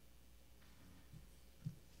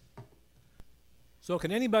So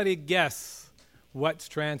can anybody guess what's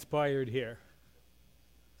transpired here?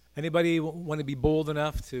 Anybody want to be bold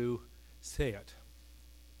enough to say it?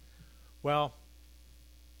 Well,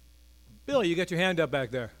 Bill, you got your hand up back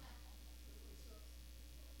there.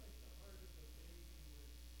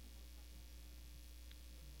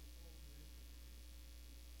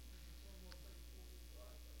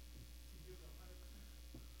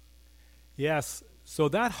 Yes, so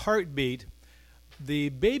that heartbeat, the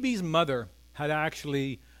baby's mother had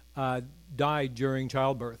actually died during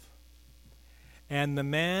childbirth. And the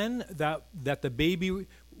man that the baby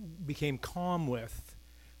became calm with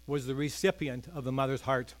was the recipient of the mother's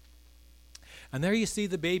heart. And there you see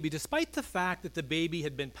the baby, despite the fact that the baby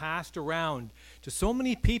had been passed around to so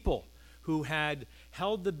many people who had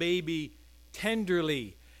held the baby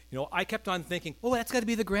tenderly. You know, I kept on thinking, oh, that's got to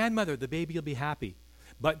be the grandmother. The baby will be happy.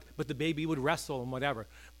 But the baby would wrestle and whatever.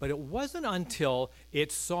 But it wasn't until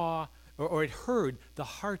it saw or it heard the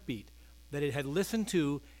heartbeat that it had listened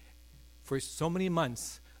to for so many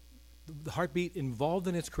months, the heartbeat involved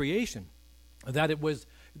in its creation, that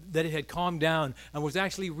it had calmed down and was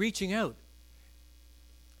actually reaching out.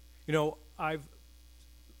 You know,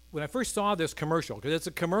 when I first saw this commercial, because it's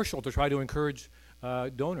a commercial to try to encourage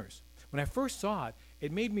donors, when I first saw it,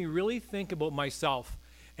 it made me really think about myself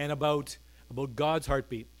and about God's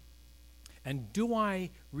heartbeat. And do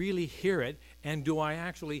I really hear it? And do I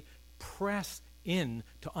actually press in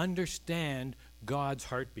to understand God's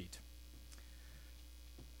heartbeat?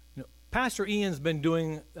 You know, Pastor Ian's been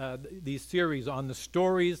doing these series on the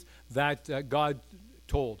stories that God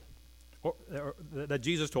told, or that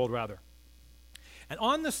Jesus told, rather. And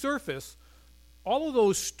on the surface, all of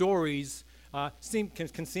those stories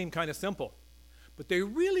can seem kind of simple. But they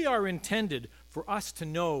really are intended for us to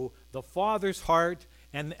know the Father's heart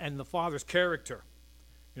and the Father's character.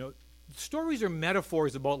 You know, stories are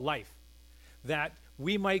metaphors about life, that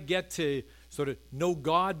we might get to sort of know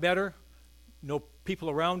God better, know people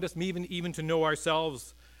around us, even to know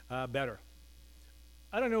ourselves better.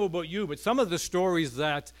 I don't know about you, but some of the stories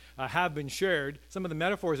that have been shared, some of the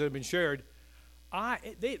metaphors that have been shared,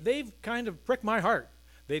 they've kind of pricked my heart.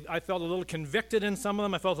 I felt a little convicted in some of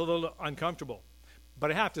them. I felt a little uncomfortable.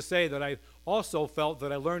 But I have to say that I also felt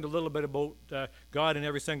that I learned a little bit about God in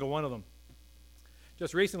every single one of them.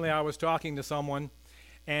 Just recently I was talking to someone,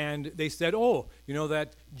 and they said, oh, you know,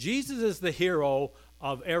 that Jesus is the hero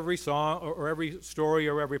of every song or every story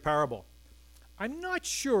or every parable. I'm not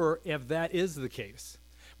sure if that is the case,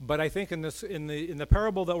 but I think in the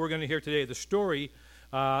parable that we're going to hear today, the story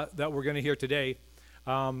that we're going to hear today,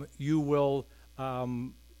 you will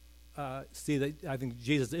see that I think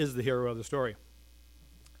Jesus is the hero of the story.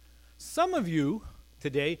 Some of you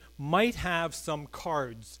today might have some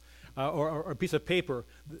cards or a piece of paper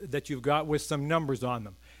that you've got with some numbers on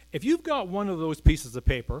them. If you've got one of those pieces of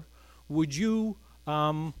paper, would you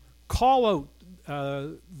call out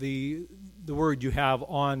the word you have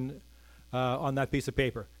on that piece of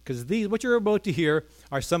paper? Because what you're about to hear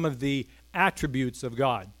are some of the attributes of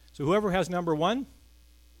God. So whoever has number one.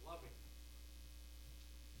 Loving.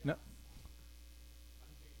 No.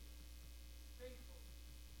 Faithful.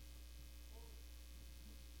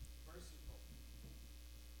 Merciful.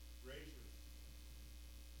 Gracious.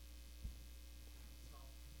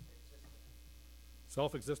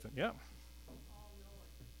 Self-existent, yeah. All-knowing.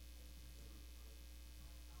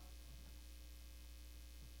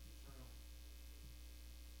 Eternal.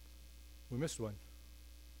 We missed one.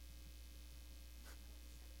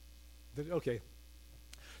 Okay.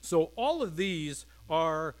 So all of these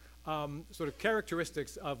are sort of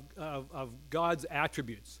characteristics of God's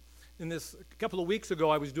attributes. In this, a couple of weeks ago,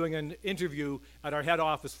 I was doing an interview at our head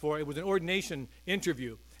office it was an ordination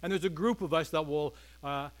interview. And there's a group of us that will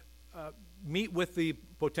meet with the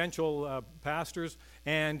potential pastors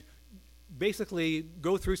and basically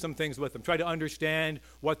go through some things with them, try to understand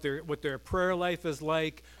what their prayer life is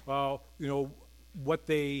like, what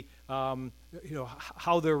they,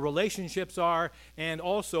 how their relationships are, and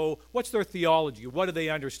also what's their theology, what do they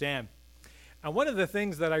understand. And one of the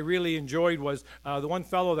things that I really enjoyed was the one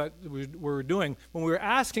fellow that we were doing, when we were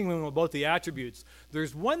asking him about the attributes,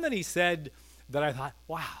 there's one that he said that I thought,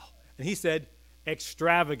 wow. And he said,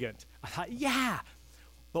 extravagant. I thought, yeah.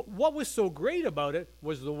 But what was so great about it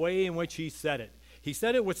was the way in which he said it. He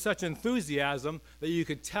said it with such enthusiasm that you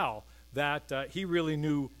could tell that he really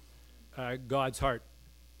knew God's heart.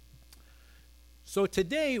 So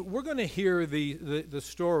today we're going to hear the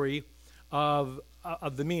story of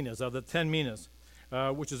the minas, of the 10 minas,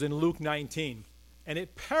 which is in Luke 19. And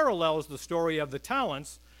it parallels the story of the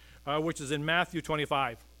talents, which is in Matthew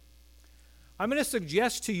 25. I'm going to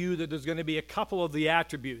suggest to you that there's going to be a couple of the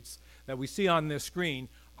attributes that we see on this screen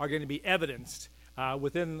are going to be evidenced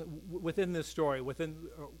within this story,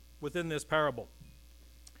 within this parable.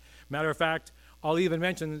 Matter of fact, I'll even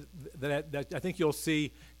mention that I think you'll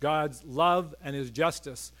see God's love and his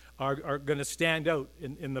justice are going to stand out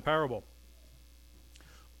in the parable.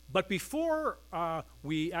 But before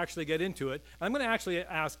we actually get into it, I'm going to actually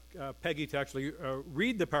ask Peggy to actually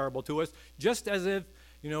read the parable to us, just as if,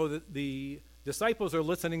 the disciples are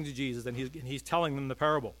listening to Jesus and he's telling them the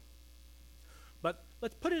parable. But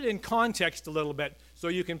let's put it in context a little bit so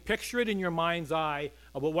you can picture it in your mind's eye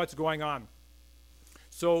about what's going on.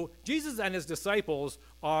 So Jesus and his disciples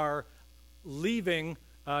are leaving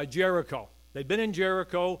Jericho. They'd been in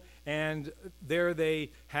Jericho, and there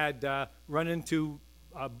they had run into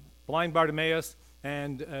blind Bartimaeus,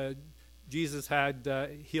 and Jesus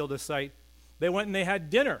had healed his sight. They went and they had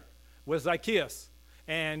dinner with Zacchaeus.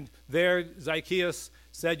 And there Zacchaeus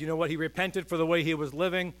said, he repented for the way he was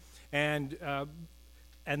living. And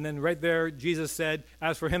then right there Jesus said,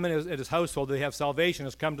 as for him and his household, they have salvation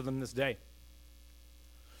has come to them this day.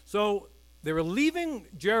 So they were leaving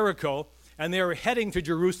Jericho, and they were heading to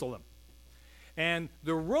Jerusalem. And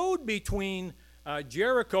the road between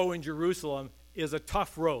Jericho and Jerusalem is a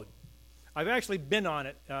tough road. I've actually been on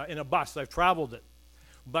it in a bus. I've traveled it.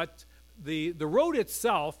 But the road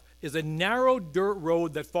itself is a narrow dirt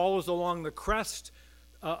road that follows along the crest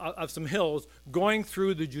of some hills going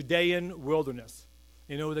through the Judean wilderness.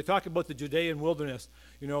 They talk about the Judean wilderness,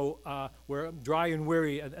 where dry and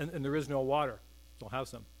weary and there is no water. They'll have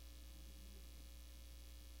some.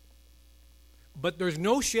 But there's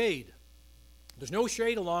no shade. There's no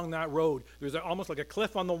shade along that road. There's almost like a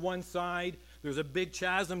cliff on the one side. There's a big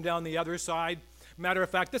chasm down the other side. Matter of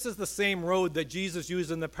fact, this is the same road that Jesus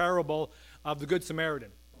used in the parable of the Good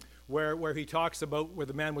Samaritan, where he talks about where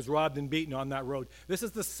the man was robbed and beaten on that road. This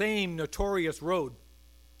is the same notorious road.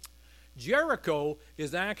 Jericho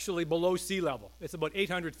is actually below sea level. It's about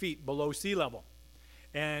 800 feet below sea level.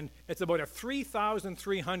 And it's about a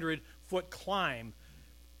 3,300-foot climb,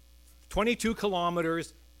 22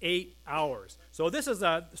 kilometers, 8 hours. So this is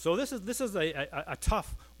a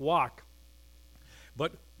tough walk.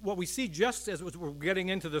 But what we see just as we're getting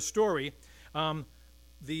into the story,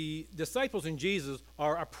 the disciples and Jesus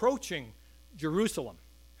are approaching Jerusalem.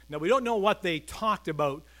 Now, we don't know what they talked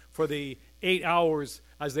about for the 8 hours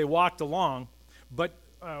as they walked along, but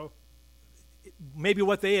maybe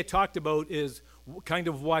what they had talked about is kind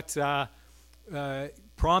of what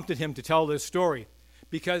prompted him to tell this story.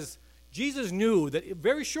 Because Jesus knew that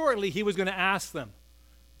very shortly he was going to ask them,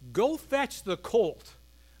 go fetch the colt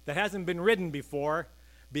that hasn't been ridden before,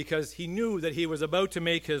 because he knew that he was about to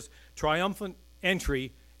make his triumphant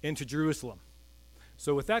entry into Jerusalem.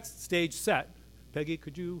 So with that stage set, Peggy,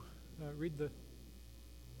 could you read the...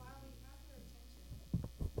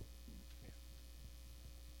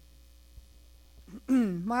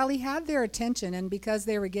 While he had their attention, and because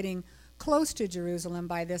they were getting close to Jerusalem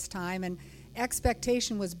by this time, and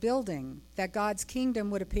expectation was building that God's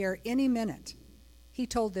kingdom would appear any minute, he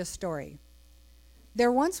told this story.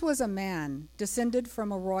 There once was a man descended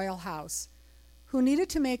from a royal house who needed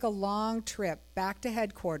to make a long trip back to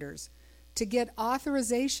headquarters to get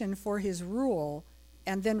authorization for his rule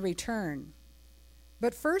and then return.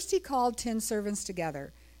 But first he called 10 servants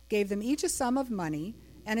together, gave them each a sum of money,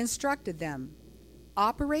 and instructed them,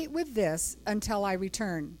 operate with this until I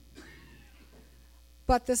return.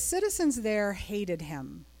 But the citizens there hated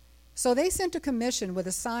him. So they sent a commission with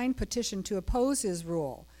a signed petition to oppose his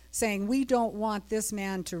rule, saying, we don't want this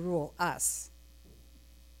man to rule us.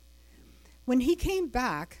 When he came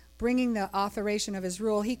back, bringing the authorization of his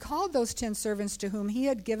rule, he called those 10 servants to whom he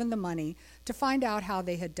had given the money to find out how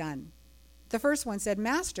they had done. The first one said,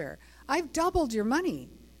 Master, I've doubled your money.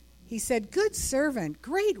 He said, good servant,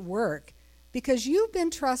 great work. Because you've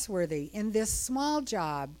been trustworthy in this small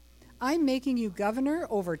job, I'm making you governor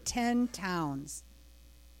over 10 towns.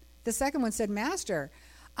 The second one said, Master,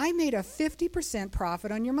 I made a 50%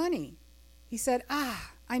 profit on your money. He said,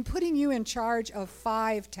 I'm putting you in charge of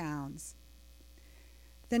 5 towns.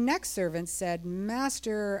 The next servant said,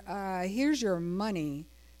 Master, here's your money,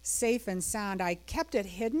 safe and sound. I kept it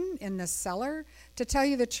hidden in the cellar. To tell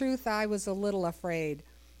you the truth, I was a little afraid.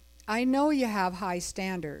 I know you have high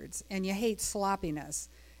standards, and you hate sloppiness,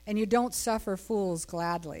 and you don't suffer fools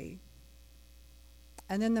gladly.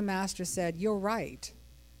 And then the master said, you're right.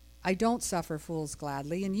 I don't suffer fools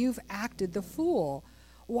gladly, and you've acted the fool.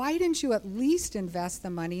 Why didn't you at least invest the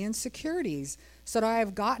money in securities so that I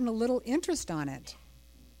have gotten a little interest on it?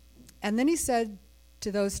 And then he said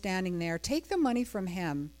to those standing there, take the money from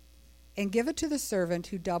him and give it to the servant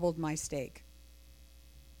who doubled my stake.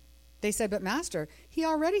 They said, but Master, he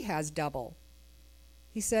already has double.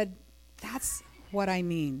 He said, that's what I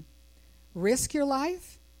mean. Risk your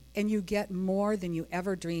life, and you get more than you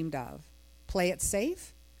ever dreamed of. Play it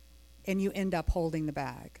safe, and you end up holding the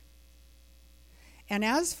bag. And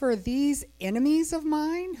as for these enemies of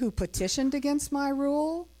mine who petitioned against my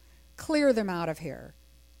rule, clear them out of here.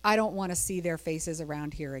 I don't want to see their faces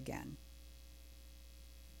around here again.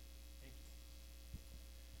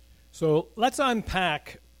 So let's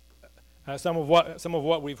unpack some of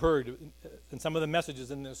what we've heard and some of the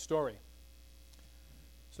messages in this story.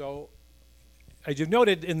 So, as you've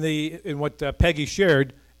noted in what Peggy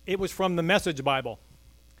shared, it was from the Message Bible.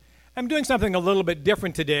 I'm doing something a little bit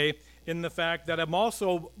different today in the fact that I'm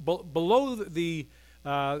also below the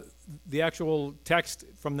actual text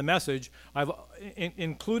from the Message. I've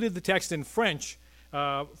included the text in French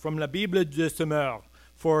from La Bible de Semeur.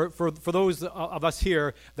 For those of us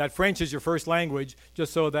here that French is your first language,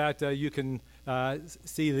 just so that you can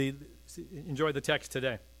enjoy the text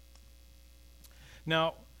today.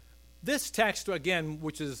 Now, this text, again,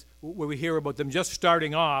 which is where we hear about them just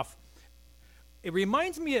starting off, it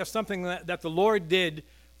reminds me of something that the Lord did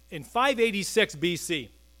in 586 BC.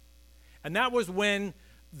 And that was when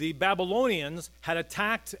the Babylonians had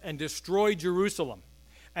attacked and destroyed Jerusalem.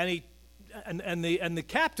 And the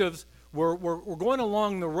captives were going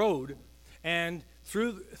along the road, and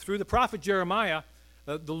through the prophet Jeremiah,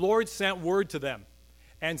 the Lord sent word to them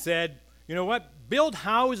and said, you know what? Build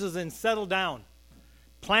houses and settle down.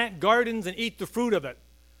 Plant gardens and eat the fruit of it.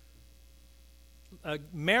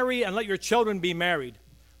 Marry and let your children be married.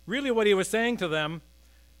 Really what he was saying to them,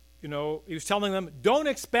 he was telling them, don't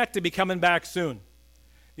expect to be coming back soon.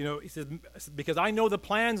 He says, because I know the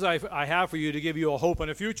plans I have for you to give you a hope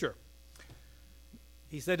and a future.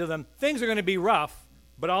 He said to them, things are going to be rough,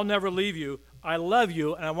 but I'll never leave you. I love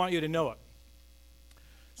you, and I want you to know it.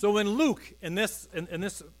 So in Luke, in this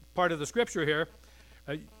part of the scripture here,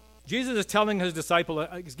 Jesus is telling his disciple,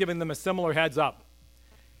 he's giving them a similar heads up.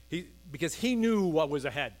 Because he knew what was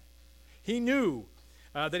ahead. He knew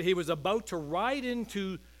that he was about to ride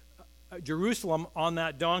into Jerusalem on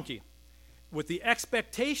that donkey with the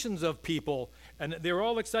expectations of people, and they were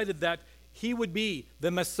all excited that he would be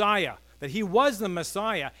the Messiah, that he was the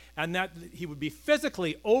Messiah, and that he would be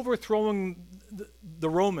physically overthrowing the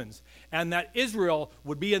Romans, and that Israel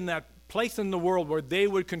would be in that place in the world where they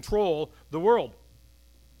would control the world.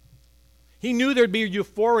 He knew there'd be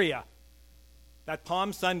euphoria that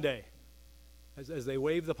Palm Sunday as they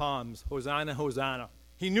waved the palms, Hosanna, Hosanna.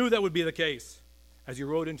 He knew that would be the case as he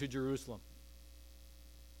rode into Jerusalem.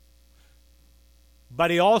 But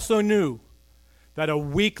he also knew that a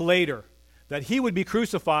week later that he would be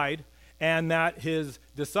crucified and that his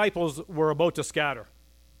disciples were about to scatter.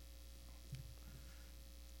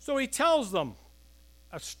 So he tells them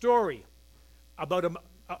a story about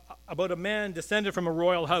a man descended from a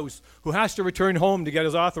royal house who has to return home to get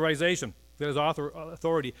his authorization, get his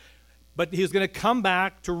authority. But he's going to come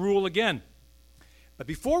back to rule again. But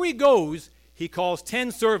before he goes, he calls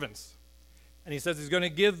 10 servants. And he says he's going to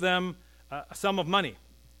give them a sum of money,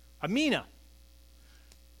 a mina.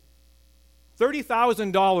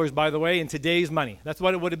 $30,000, by the way, in today's money. That's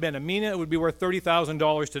what it would have been. A mina, it would be worth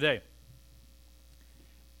 $30,000 today.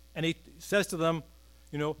 And he says to them,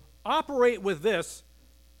 operate with this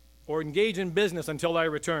or engage in business until I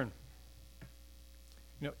return.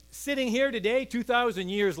 Sitting here today, 2,000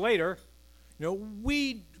 years later,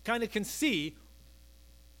 we kind of can see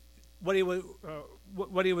what he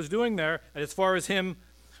was doing there as far as him,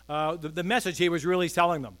 the message he was really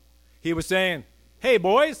telling them. He was saying, hey,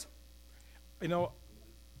 boys,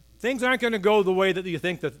 things aren't going to go the way that you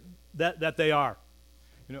think that they are.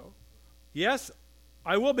 Yes,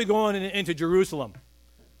 I will be going into Jerusalem,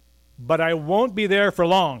 but I won't be there for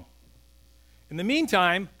long. In the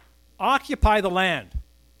meantime, occupy the land.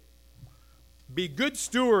 Be good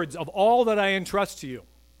stewards of all that I entrust to you.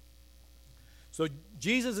 So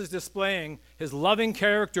Jesus is displaying his loving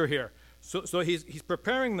character here. So he's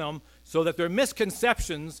preparing them so that their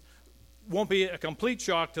misconceptions won't be a complete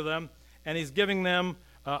shock to them, and he's giving them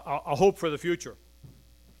a hope for the future.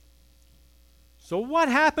 So what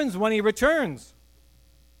happens when he returns?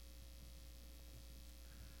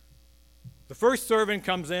 The first servant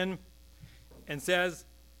comes in and says,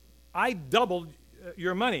 I doubled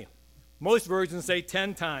your money. Most versions say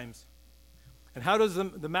 10 times. And how does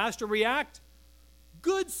the master react?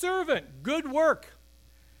 Good servant, good work.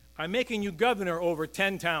 I'm making you governor over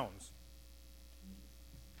 10 towns.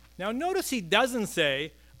 Now notice he doesn't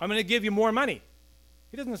say, I'm going to give you more money.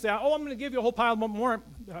 He doesn't say, I'm going to give you a whole pile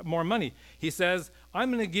more money. He says,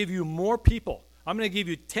 I'm going to give you more people. I'm going to give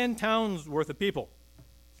you 10 towns worth of people.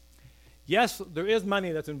 Yes, there is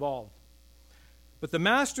money that's involved. But the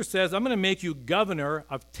master says, I'm going to make you governor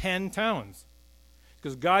of 10 towns.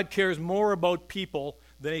 Because God cares more about people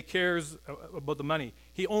than he cares about the money.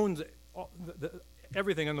 He owns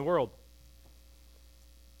everything in the world.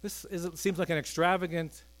 Seems like an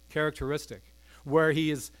extravagant characteristic where he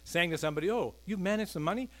is saying to somebody, oh, you've managed some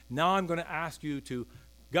money? Now I'm going to ask you to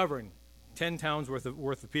govern 10 towns worth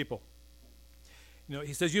of people.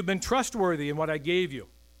 He says, you've been trustworthy in what I gave you.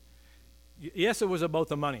 Yes, it was about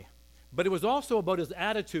the money, but it was also about his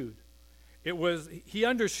attitude. He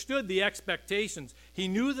understood the expectations. He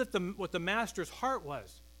knew that what the master's heart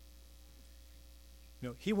was.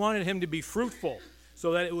 He wanted him to be fruitful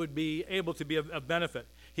so that it would be able to be of benefit.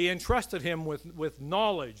 He entrusted him with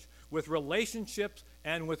knowledge, with relationships,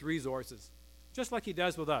 and with resources, just like he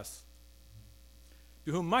does with us.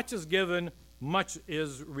 To whom much is given, much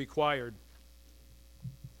is required.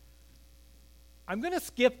 I'm going to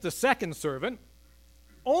skip the second servant,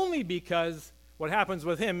 only because what happens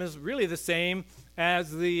with him is really the same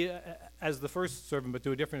as the first servant, but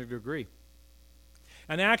to a different degree.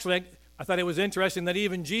 And actually, I thought it was interesting that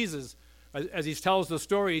even Jesus, as he tells the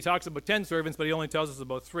story, he talks about 10 servants, but he only tells us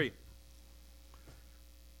about 3.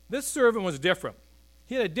 This servant was different.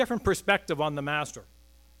 He had a different perspective on the master.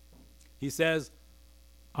 He says,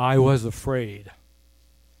 I was afraid.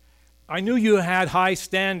 I knew you had high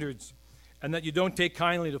standards and that you don't take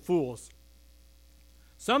kindly to fools.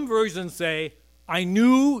 Some versions say, I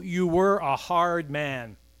knew you were a hard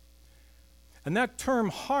man. And that term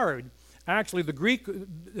hard, actually the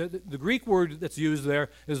Greek word that's used there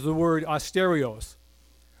is the word austerios,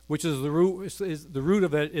 which is the root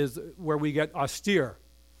of it is where we get austere,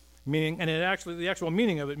 meaning, and the actual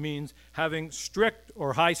meaning of it means having strict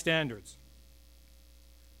or high standards.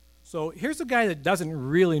 So here's a guy that doesn't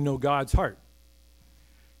really know God's heart.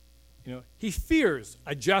 He fears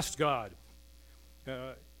a just God.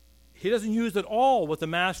 He doesn't use at all what the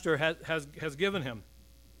master has given him.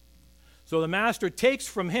 So the master takes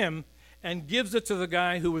from him and gives it to the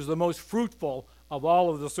guy who was the most fruitful of all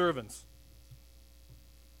of the servants.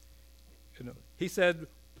 He said,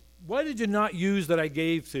 why did you not use that I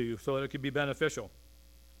gave to you so that it could be beneficial?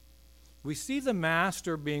 We see the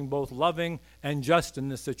master being both loving and just in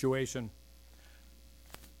this situation.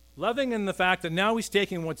 Loving in the fact that now he's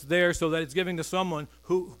taking what's there so that it's giving to someone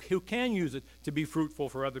who can use it to be fruitful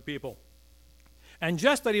for other people. And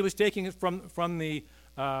just that he was taking it from the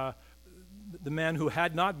man who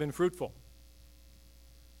had not been fruitful.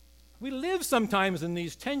 We live sometimes in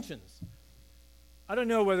these tensions. I don't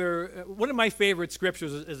know whether, one of my favorite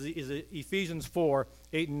scriptures is Ephesians 4,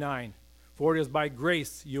 8 and 9. For it is by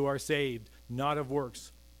grace you are saved, not of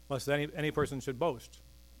works, lest any person should boast.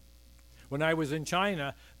 When I was in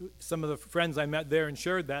China, some of the friends I met there and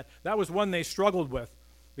shared that was one they struggled with,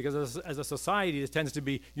 because as a society, it tends to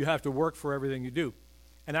be you have to work for everything you do.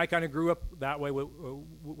 And I kind of grew up that way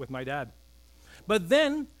with my dad. But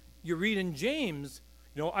then you read in James,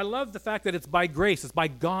 I love the fact that it's by grace. It's by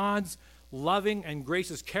God's loving and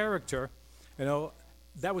gracious character.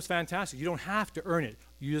 That was fantastic. You don't have to earn it.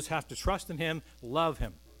 You just have to trust in him, love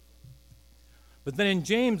him. But then in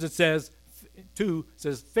James it says,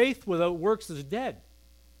 faith without works is dead.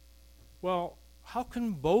 Well, how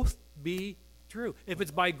can both be true? If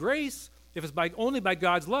it's by grace, if it's only by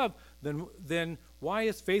God's love, then why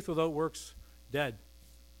is faith without works dead?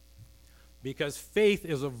 Because faith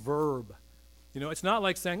is a verb. It's not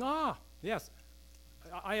like saying, yes,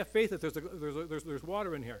 I have faith that there's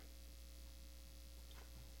water in here.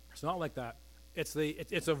 It's not like that. It's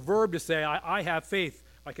a verb to say, I have faith.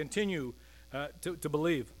 I continue to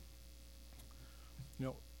believe.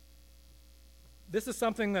 This is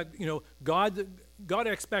something that God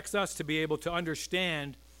expects us to be able to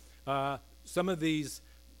understand some of these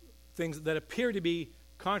things that appear to be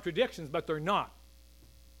contradictions, but they're not.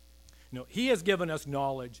 He has given us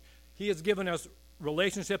knowledge. He has given us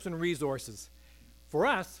relationships and resources. For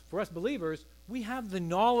us believers, we have the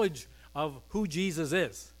knowledge of who Jesus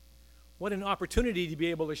is. What an opportunity to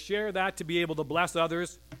be able to share that, to be able to bless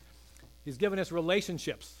others. He's given us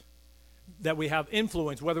relationships that we have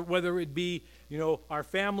influence, whether it be, our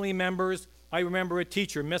family members. I remember a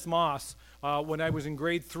teacher, Miss Moss, when I was in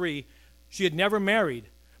grade 3. She had never married,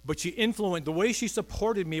 but she influenced, the way she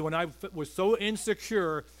supported me when I was so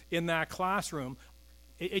insecure in that classroom,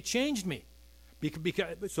 it changed me.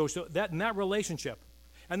 So that relationship.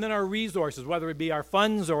 And then our resources, whether it be our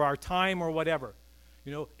funds or our time or whatever.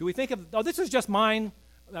 Do we think of, this is just mine,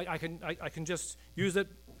 I can just use it?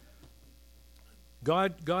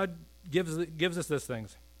 God gives us these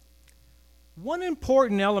things. One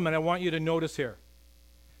important element I want you to notice here.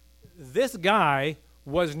 This guy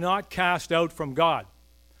was not cast out from God.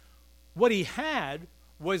 What he had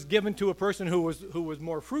was given to a person who was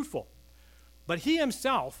more fruitful. But he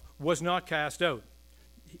himself was not cast out.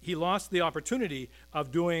 He lost the opportunity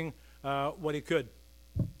of doing what he could.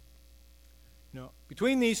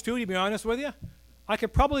 Between these two, to be honest with you, I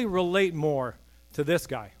could probably relate more to this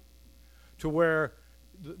guy, to where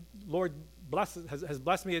the Lord has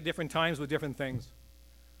blessed me at different times with different things.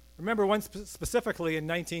 Remember one specifically in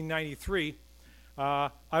 1993,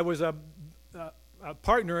 I was a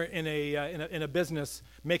partner in a business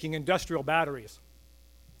making industrial batteries.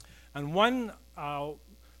 And one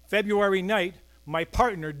February night, my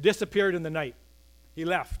partner disappeared in the night. He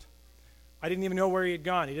left. I didn't even know where he had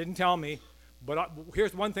gone. He didn't tell me. But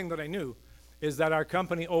here's one thing that I knew, is that our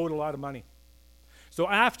company owed a lot of money. So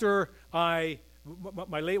after my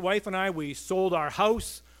late wife and I, we sold our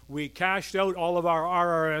house, we cashed out all of our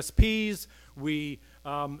RRSPs, we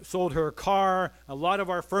sold her car, a lot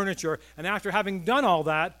of our furniture, and after having done all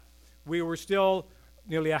that, we were still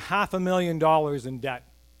nearly $500,000 in debt.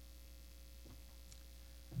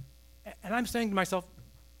 And I'm saying to myself,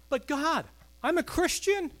 but God, I'm a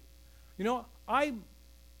Christian. I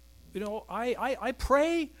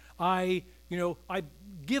pray. I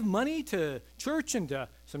give money to church and to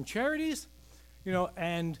some charities,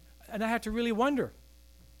 and I had to really wonder.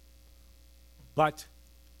 But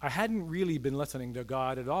I hadn't really been listening to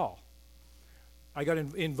God at all. I got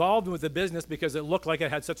involved with the business because it looked like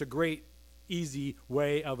it had such a great, easy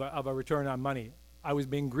way of a return on money. I was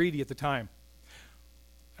being greedy at the time.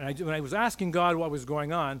 And when I was asking God what was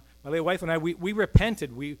going on, my late wife and I, we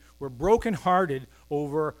repented. We were brokenhearted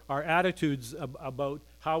over our attitudes about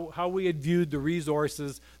how we had viewed the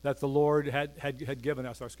resources that the Lord had given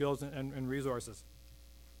us, our skills and resources.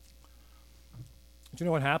 Do you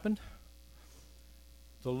know what happened?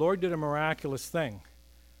 The Lord did a miraculous thing.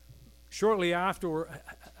 Shortly after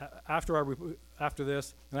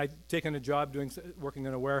this, and I'd taken a job working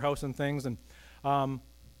in a warehouse and things, and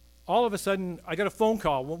all of a sudden, I got a phone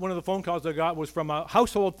call. One of the phone calls I got was from a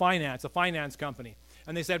household finance, a finance company.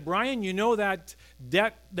 And they said, Brian, you know that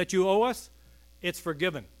debt that you owe us? It's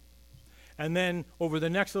forgiven. And then over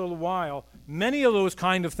the next little while, many of those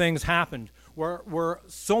kind of things happened where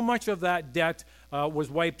so much of that debt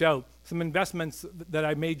was wiped out. Some investments that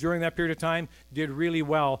I made during that period of time did really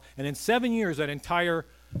well. And in 7 years, that entire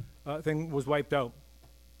thing was wiped out.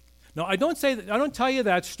 Now, I don't tell you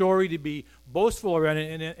that story to be boastful or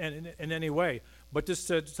in any way, but just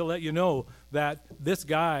to let you know that this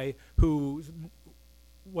guy who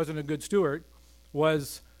wasn't a good steward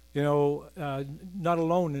was, not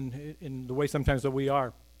alone in the way sometimes that we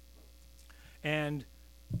are. And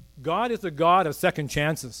God is a God of second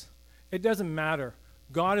chances. It doesn't matter.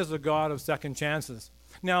 God is a God of second chances.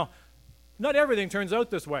 Now, not everything turns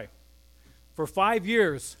out this way. For 5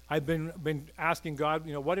 years, I've been asking God,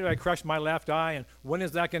 what did I crush my left eye, and when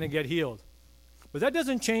is that going to get healed? But that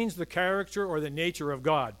doesn't change the character or the nature of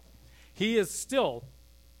God. He is still,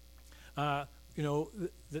 the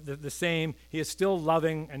same. He is still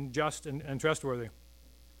loving and just and trustworthy.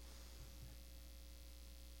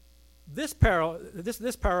 This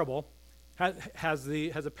parable has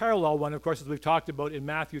a parallel one, of course, as we've talked about in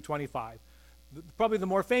Matthew 25. Probably the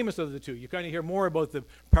more famous of the two. You kind of hear more about the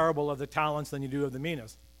parable of the talents than you do of the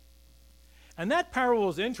minas. And that parable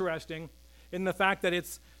is interesting in the fact that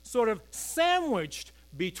it's sort of sandwiched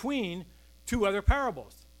between two other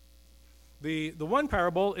parables. The one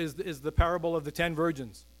parable is the parable of the 10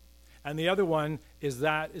 virgins. And the other one is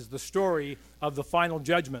the story of the final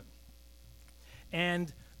judgment.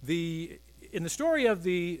 And in the story of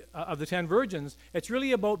the 10 virgins, it's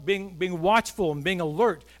really about being watchful and being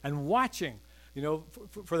alert and watching,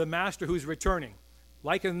 for the master who's returning.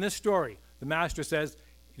 Like in this story, the master says,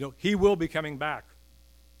 he will be coming back.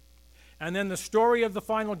 And then the story of the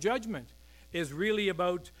final judgment is really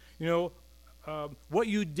about, what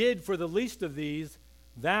you did for the least of these,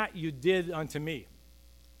 that you did unto me.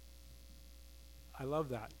 I love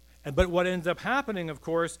that. But what ends up happening, of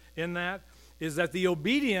course, in that is that the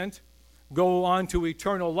obedient go on to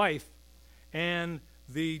eternal life, and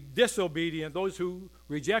the disobedient, those who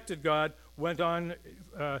rejected God, went on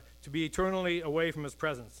to be eternally away from his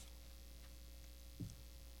presence.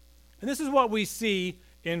 And this is what we see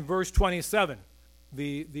in verse 27,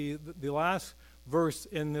 the last verse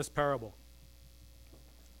in this parable.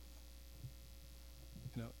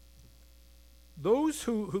 Those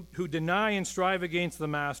who deny and strive against the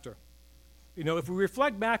master. If we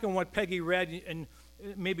reflect back on what Peggy read, and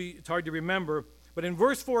maybe it's hard to remember, but in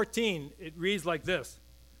verse 14, it reads like this.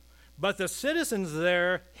 But the citizens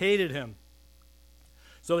there hated him.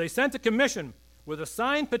 So they sent a commission with a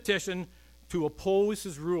signed petition to oppose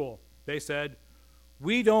his rule. They said,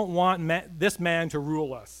 we don't want this man to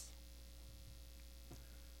rule us.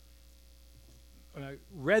 When I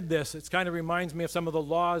read this, it kind of reminds me of some of the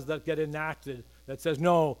laws that get enacted that says,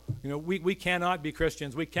 no, we cannot be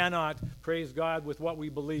Christians. We cannot praise God with what we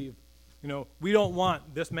believe. We don't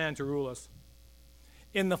want this man to rule us.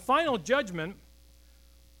 In the final judgment,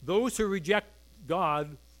 those who reject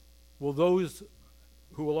God those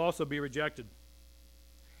who will also be rejected.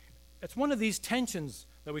 It's one of these tensions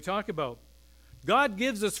that we talk about. God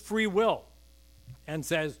gives us free will and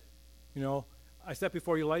says, I set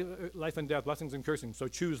before you life and death, blessings and cursings, so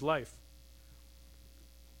choose life.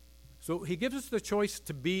 So he gives us the choice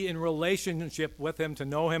to be in relationship with him, to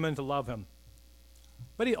know him and to love him.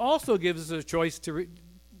 But he also gives us a choice to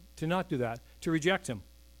not do that, to reject him.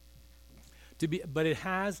 But it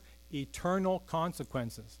has eternal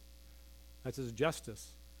consequences. That's his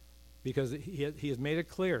justice, because he has made it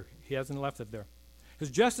clear. He hasn't left it there. His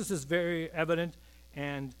justice is very evident,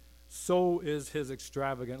 and so is his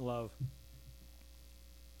extravagant love.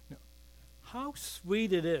 How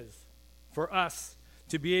sweet it is for us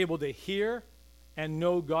to be able to hear and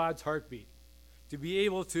know God's heartbeat, to be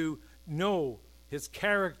able to know his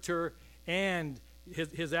character and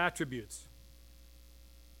his attributes.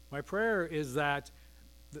 My prayer is that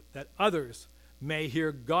others may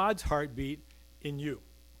hear God's heartbeat in you.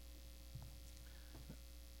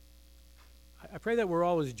 I pray that we're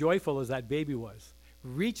all as joyful as that baby was,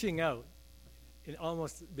 reaching out and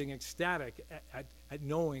almost being ecstatic at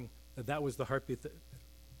knowing that was the heartbeat.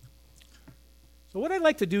 So what I'd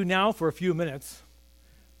like to do now for a few minutes,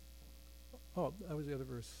 that was the other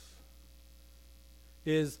verse,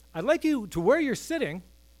 is I'd like you to, where you're sitting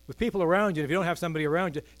with people around you, if you don't have somebody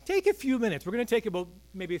around you, take a few minutes. We're going to take about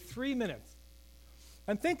maybe 3 minutes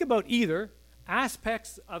and think about either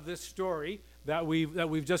aspects of this story that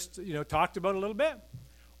we've just talked about a little bit,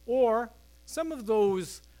 or some of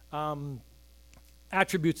those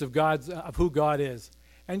attributes of who God is,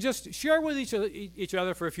 and just share with each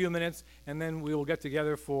other for a few minutes, and then we will get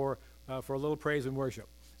together for a little praise and worship.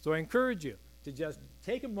 So I encourage you to just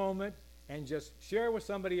take a moment and just share with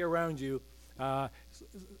somebody around you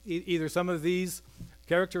either some of these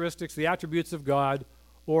characteristics, the attributes of God,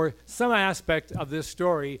 or some aspect of this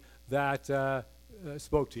story that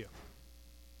spoke to you.